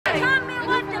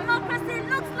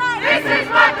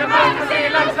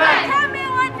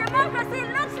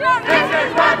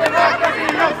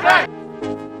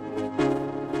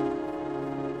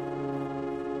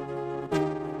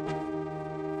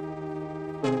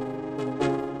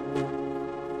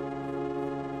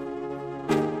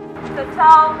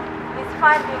Total is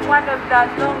funding one of the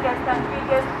longest and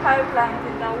biggest pipelines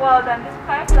in the world, and this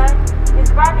pipeline is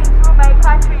running through my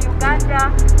country, Uganda,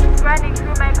 it's running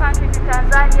through my country to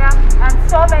Tanzania, and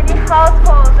so many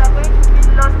households are going to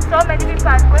be lost, so many people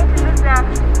are going to lose their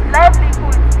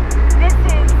livelihoods. This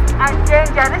is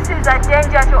a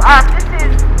danger to us.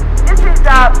 This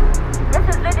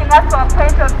is leading us to a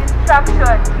point of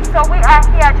destruction. So we are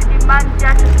here to demand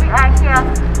justice. We are here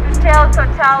to tell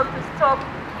Total to stop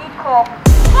EACOP.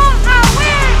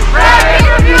 Ready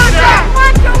to